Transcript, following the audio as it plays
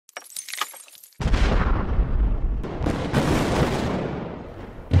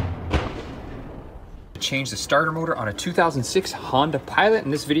change the starter motor on a 2006 Honda Pilot.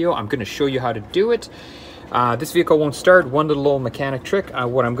 In this video, I'm going to show you how to do it. This vehicle won't start. One little old mechanic trick.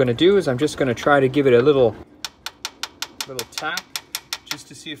 What I'm going to do is I'm just going to try to give it a little tap just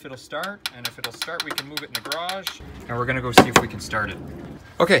to see if it'll start. And if it'll start, we can move it in the garage. And we're going to go see if we can start it.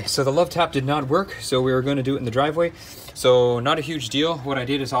 Okay, so the love tap did not work, so we were going to do it in the driveway. So not a huge deal. What I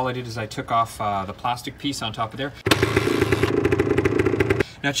did is I took off the plastic piece on top of there.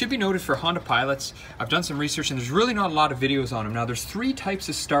 Now it should be noted for Honda Pilots, I've done some research and there's really not a lot of videos on them. Now there's 3 types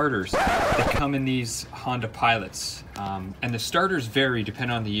of starters that come in these Honda Pilots. And the starters vary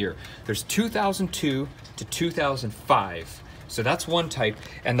depending on the year. There's 2002 to 2005. So that's one type,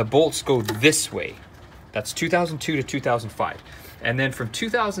 and the bolts go this way. That's 2002 to 2005. And then from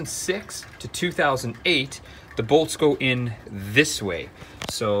 2006 to 2008, the bolts go in this way.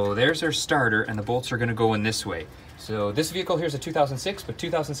 So there's our starter, and the bolts are gonna go in this way. So this vehicle here is a 2006, but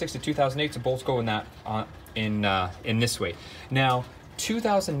 2006 to 2008, the bolts go in that in this way. Now,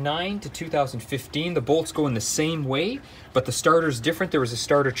 2009 to 2015, the bolts go in the same way, but the starter is different. There was a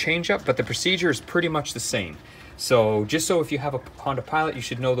starter change-up, but the procedure is pretty much the same. So just so if you have a Honda Pilot, you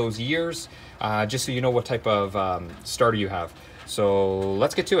should know those years, just so you know what type of starter you have. So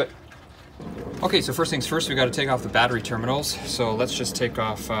let's get to it. Okay, so first things first, we got to take off the battery terminals. So let's just take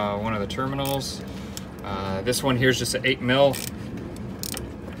off one of the terminals. This one here is just an 8mm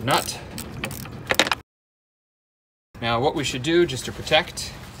nut. Now what we should do just to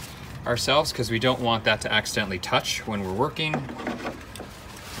protect ourselves, because we don't want that to accidentally touch when we're working,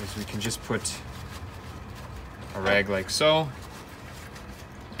 is we can just put a rag like so,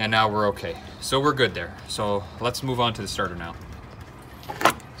 and now we're okay. So we're good there. So let's move on to the starter now.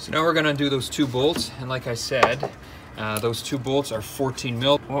 So now we're gonna undo those 2 bolts, and like I said, those 2 bolts are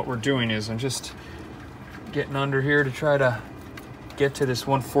 14mm. What we're doing is I'm just getting under here to try to get to this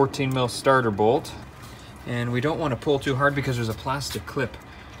one 14mm starter bolt. And we don't want to pull too hard because there's a plastic clip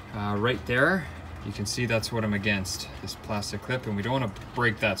right there. You can see that's what I'm against, this plastic clip, and we don't want to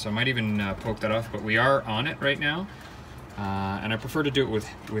break that, so I might even poke that off, but we are on it right now. And I prefer to do it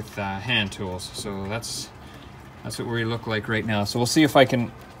with hand tools, so that's what we look like right now. So we'll see if I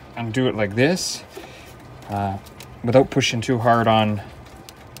can undo it like this without pushing too hard on,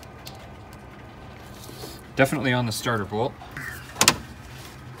 definitely on the starter bolt.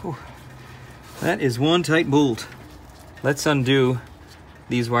 Whew. That is one tight bolt. Let's undo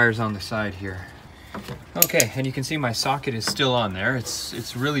these wires on the side here. Okay, and you can see my socket is still on there.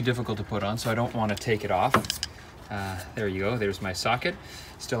 It's really difficult to put on, so I don't want to take it off. There you go, there's my socket,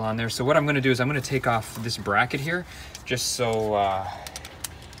 still on there. So what I'm gonna do is I'm gonna take off this bracket here, just so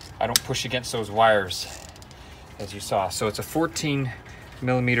I don't push against those wires, as you saw. So it's a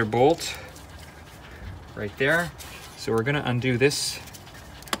 14mm bolt right there. So we're gonna undo this.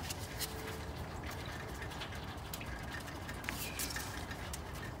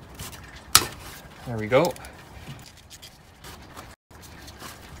 There we go.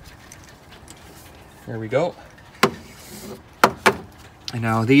 There we go. And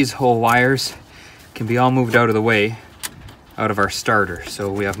now these whole wires can be all moved out of the way, out of our starter,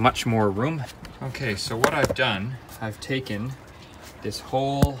 so we have much more room. Okay, so what I've done, I've taken this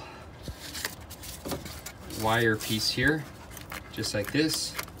whole wire piece here, just like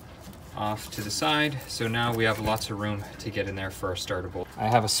this, off to the side. So now we have lots of room to get in there for our starter bolt. I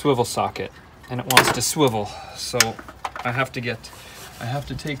have a swivel socket, and it wants to swivel, so I have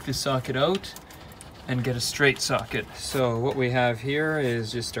to take this socket out and get a straight socket. So what we have here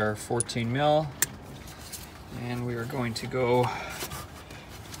is just our 14mm, and we are going to go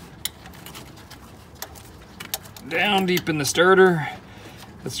down deep in the starter.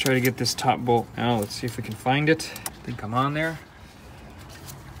 Let's try to get this top bolt now. Let's see if we can find it. I think I'm on there.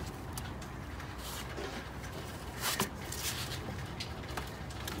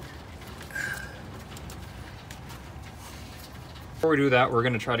 Before we do that, we're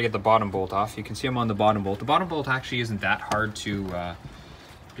going to try to get the bottom bolt off. You can see I'm on the bottom bolt. The bottom bolt actually isn't that hard to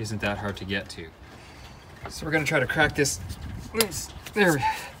get to. So we're going to try to crack this loose. There.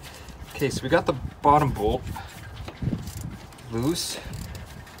 Okay, so we got the bottom bolt loose.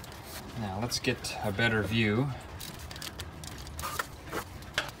 Now let's get a better view.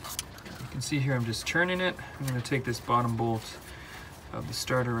 You can see here I'm just turning it. I'm going to take this bottom bolt of the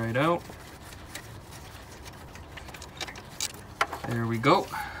starter right out. There we go.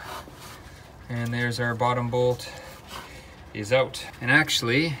 And there's our bottom bolt is out. And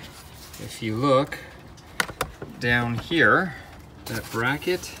actually, if you look down here, that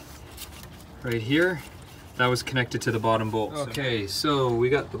bracket right here, that was connected to the bottom bolt. Okay, so we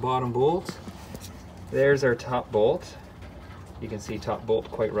got the bottom bolt. There's our top bolt. You can see top bolt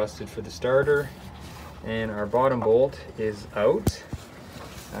quite rusted for the starter. And our bottom bolt is out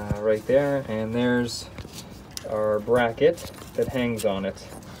right there, and there's our bracket that hangs on it,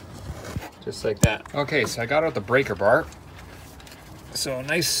 just like that. Okay, so I got out the breaker bar. So a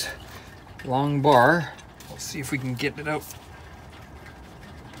nice long bar. Let's see if we can get it out.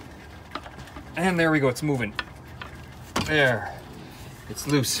 And there we go, it's moving. There, it's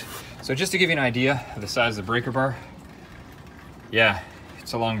loose. So just to give you an idea of the size of the breaker bar, yeah,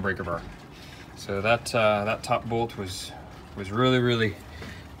 it's a long breaker bar. So that top bolt was really, really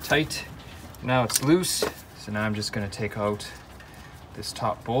tight. Now it's loose. So now I'm just gonna take out this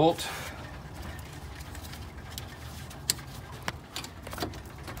top bolt.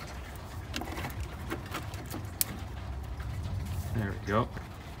 There we go.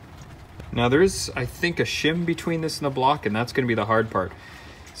 Now there is, I think, a shim between this and the block, and that's gonna be the hard part.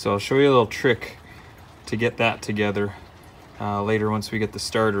 So I'll show you a little trick to get that together later once we get the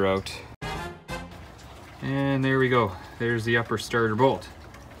starter out. And there we go. There's the upper starter bolt.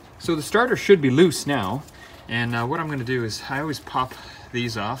 So the starter should be loose now. And what I'm gonna do is I always pop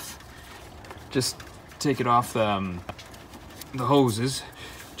these off. Just take it off the hoses,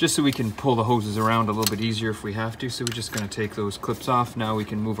 just so we can pull the hoses around a little bit easier if we have to. So we're just gonna take those clips off. Now we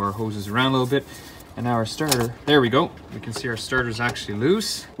can move our hoses around a little bit. And now our starter, there we go. We can see our starter's actually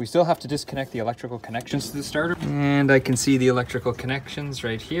loose. We still have to disconnect the electrical connections to the starter. And I can see the electrical connections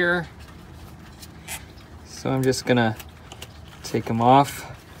right here. So I'm just gonna take them off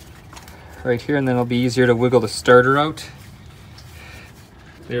right here, and then it'll be easier to wiggle the starter out.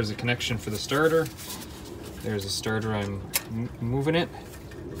 There's a connection for the starter. There's a starter, I'm moving it.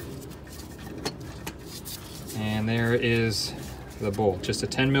 And there is the bolt, just a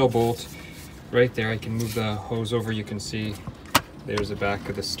 10 mil bolt. Right there, I can move the hose over, you can see there's the back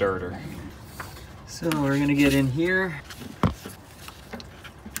of the starter. So we're gonna get in here.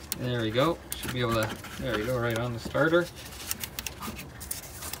 There we go, should be able to, there we go, right on the starter.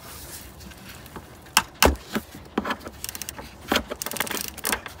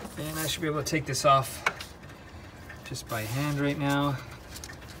 And I should be able to take this off just by hand right now.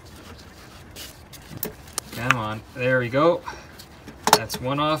 Come on, there we go. That's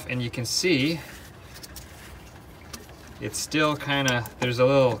one off, and you can see it's still kind of, there's a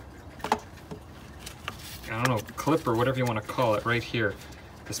little, I don't know, clip or whatever you want to call it right here.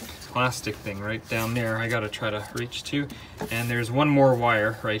 This plastic thing right down there, I gotta try to reach to. And there's one more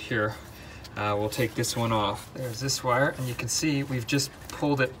wire right here. We'll take this one off. There's this wire, and you can see we've just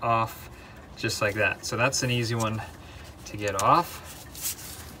pulled it off just like that. So that's an easy one to get off.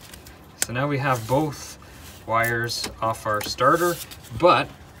 So now we have both wires off our starter, but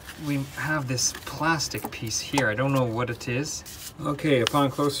we have this plastic piece here. I don't know what it is. Okay,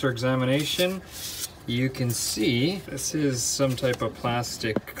 upon closer examination, you can see this is some type of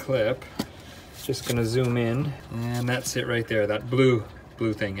plastic clip. Just gonna zoom in, and that's it right there, that blue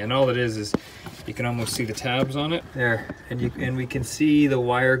thing. And all it is you can almost see the tabs on it there, and we can see the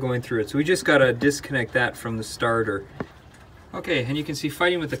wire going through it. So we just gotta disconnect that from the starter. Okay, and you can see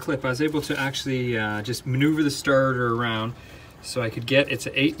fighting with the clip, I was able to actually just maneuver the starter around so I could get, it's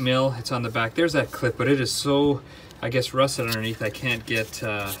an 8 mil, it's on the back. There's that clip, but it is so, I guess, rusted underneath, I can't get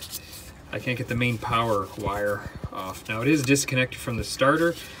the main power wire off. Now it is disconnected from the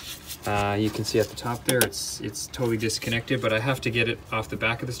starter. You can see at the top there, it's totally disconnected, but I have to get it off the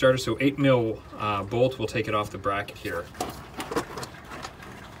back of the starter. So 8 mil bolt will take it off the bracket here.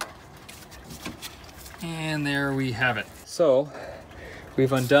 And there we have it. So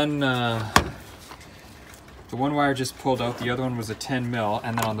we've undone, the one wire just pulled out, the other one was a 10 mil,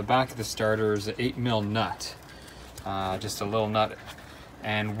 and then on the back of the starter is an 8 mil nut, just a little nut.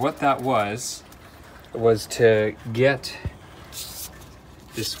 And what that was to get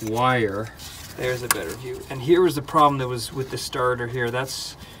this wire, there's a better view. And here was the problem that was with the starter here.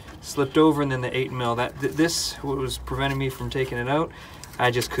 That's slipped over, and then the 8 mil, this was preventing me from taking it out. I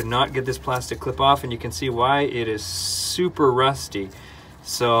just could not get this plastic clip off, and you can see why. It is super rusty.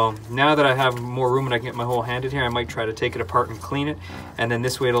 So now that I have more room and I can get my whole hand in here, I might try to take it apart and clean it, and then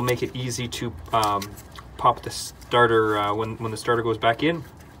this way it'll make it easy to pop the starter when the starter goes back in.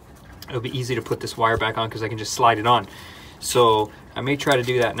 It'll be easy to put this wire back on because I can just slide it on. So I may try to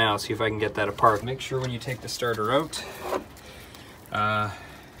do that now, see if I can get that apart. Make sure when you take the starter out,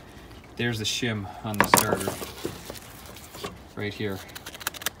 there's the shim on the starter right here.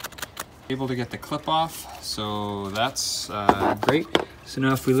 Able to get the clip off, so that's great. So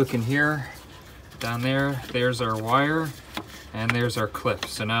now if we look in here, down there, there's our wire and there's our clip.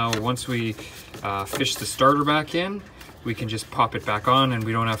 So now once we fish the starter back in, we can just pop it back on, and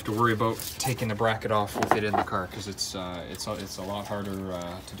we don't have to worry about taking the bracket off with it in the car, because it's a lot harder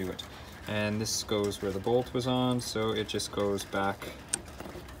to do it. and this goes where the bolt was on, so it just goes back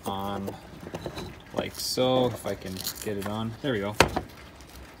on like so. If I can get it on, there we go.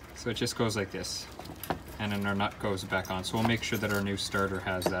 So it just goes like this, and then our nut goes back on. So we'll make sure that our new starter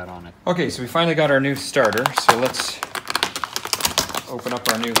has that on it. Okay, so we finally got our new starter. So let's open up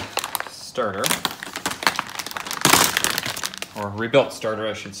our new starter, or rebuilt starter,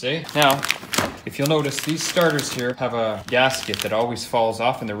 I should say. Now, if you'll notice, these starters here have a gasket that always falls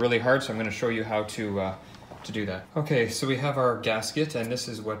off, and they're really hard, so I'm going to show you how to do that. Okay, so we have our gasket, and this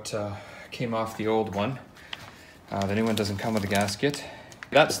is what came off the old one. The new one doesn't come with a gasket.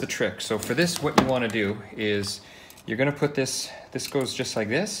 That's the trick. So for this, what you want to do is you're going to put this goes just like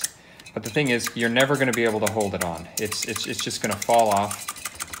this, but the thing is, you're never going to be able to hold it on. It's just going to fall off.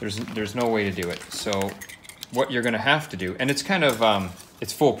 There's no way to do it. So what you're going to have to do, and it's kind of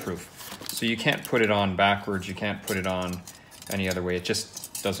it's foolproof. So you can't put it on backwards. You can't put it on any other way. It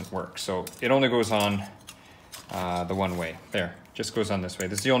just doesn't work. So it only goes on the one way. There, just goes on this way.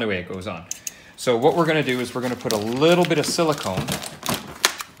 This is the only way it goes on. So what we're going to do is we're going to put a little bit of silicone.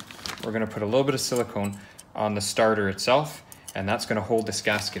 We're going to put a little bit of silicone on the starter itself, and that's going to hold this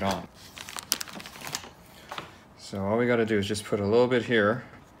gasket on. So all we got to do is just put a little bit here,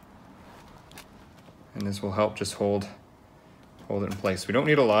 and this will help just hold it in place. We don't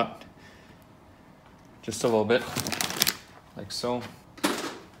need a lot, just a little bit, like so. There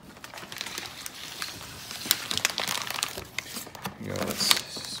we go. Let's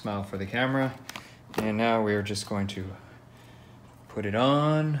smile for the camera. And now we're just going to put it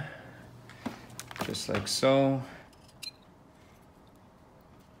on, just like so.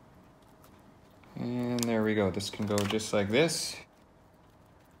 And there we go. This can go just like this.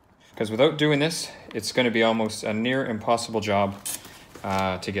 Because without doing this, it's going to be almost a near impossible job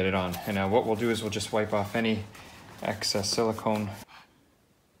to get it on. And now what we'll do is we'll just wipe off any excess silicone.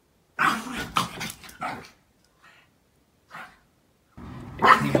 It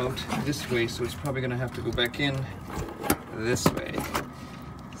came out this way, so it's probably going to have to go back in this way.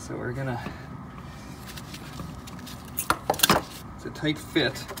 So we're going to... It's a tight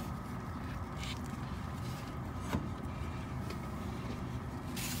fit.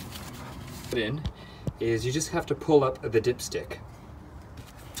 In is you just have to pull up the dipstick.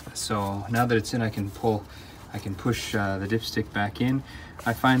 So now that it's in, I can push the dipstick back in.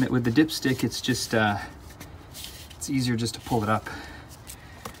 I find that with the dipstick, it's just it's easier just to pull it up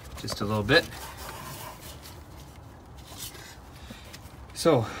just a little bit.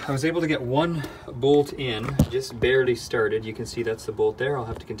 So I was able to get one bolt in, just barely started. You can see that's the bolt there. I'll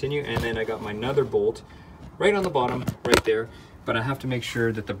have to continue, and then I got my another bolt right on the bottom, right there. But I have to make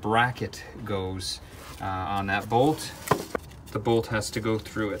sure that the bracket goes on that bolt. The bolt has to go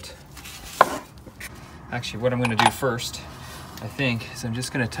through it. Actually, what I'm going to do first, I think, is I'm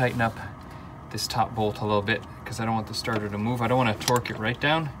just going to tighten up this top bolt a little bit, because I don't want the starter to move. I don't want to torque it right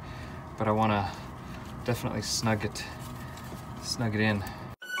down, but I want to definitely snug it in.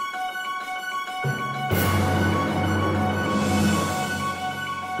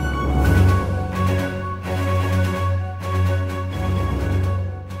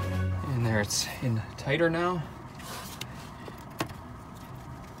 It's in tighter now,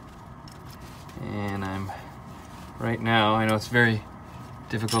 and right now, I know it's very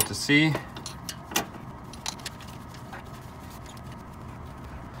difficult to see.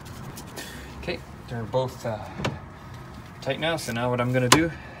 Okay, they're both tight now, so now what I'm going to do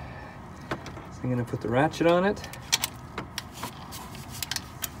is I'm going to put the ratchet on it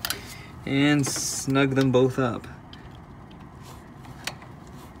and snug them both up.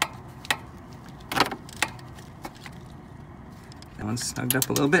 That one's snugged up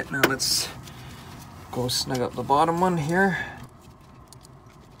a little bit. Now let's go snug up the bottom one here.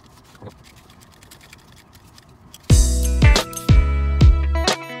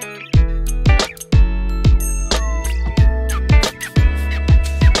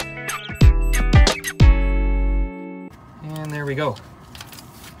 And there we go.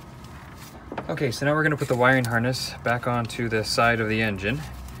 Okay, so now we're going to put the wiring harness back onto the side of the engine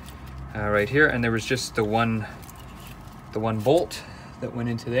right here, and there was just the one bolt that went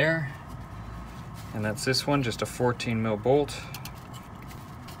into there, and that's this one, just a 14 mil bolt,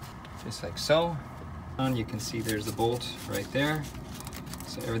 just like so. And you can see there's the bolt right there,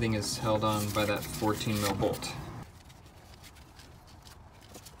 so everything is held on by that 14 mil bolt.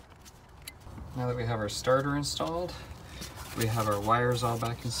 Now that we have our starter installed, we have our wires all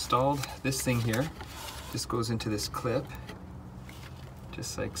back installed. This thing here just goes into this clip,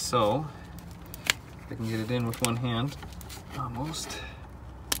 just like so. If I can get it in with one hand. Almost.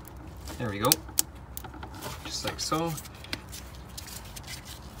 There we go. Just like so.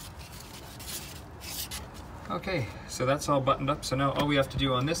 Okay, so that's all buttoned up. So now all we have to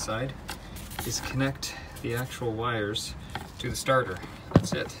do on this side is connect the actual wires to the starter.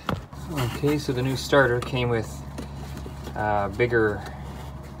 That's it. Okay, so the new starter came with a bigger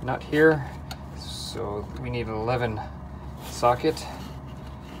nut here. So we need an 11 socket.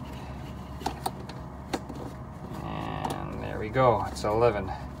 And there we go, it's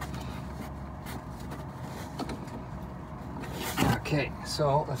 11. Okay,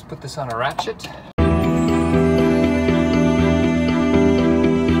 so let's put this on a ratchet.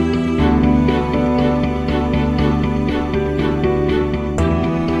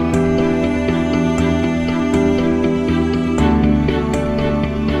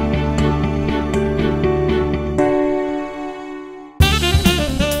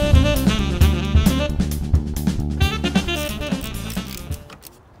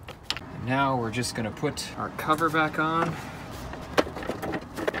 Now we're just going to put our cover back on.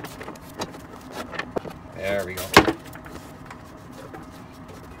 There we go.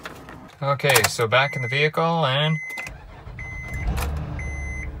 Okay, so back in the vehicle, and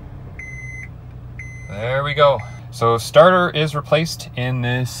there we go. So starter is replaced in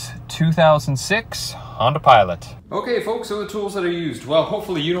this 2006 Honda Pilot. Okay folks, so the tools that I used. Well,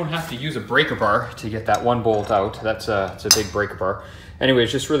 hopefully you don't have to use a breaker bar to get that one bolt out. It's a big breaker bar. Anyway,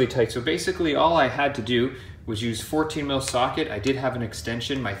 it's just really tight. So basically all I had to do was use 14 mil socket. I did have an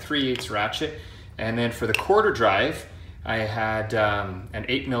extension, my 3/8 ratchet. And then for the quarter drive, I had an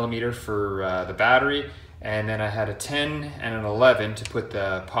 8 millimeter for the battery. And then I had a 10 and an 11 to put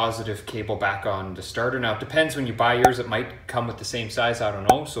the positive cable back on the starter. Now it depends when you buy yours, it might come with the same size, I don't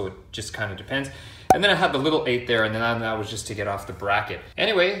know. So it just kind of depends. And then I had the little 8 there, and then that was just to get off the bracket.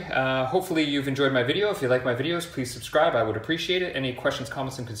 Anyway, hopefully you've enjoyed my video. If you like my videos, please subscribe. I would appreciate it. Any questions,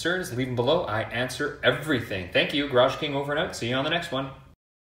 comments, and concerns, leave them below. I answer everything. Thank you. GarageKing over and out. See you on the next one.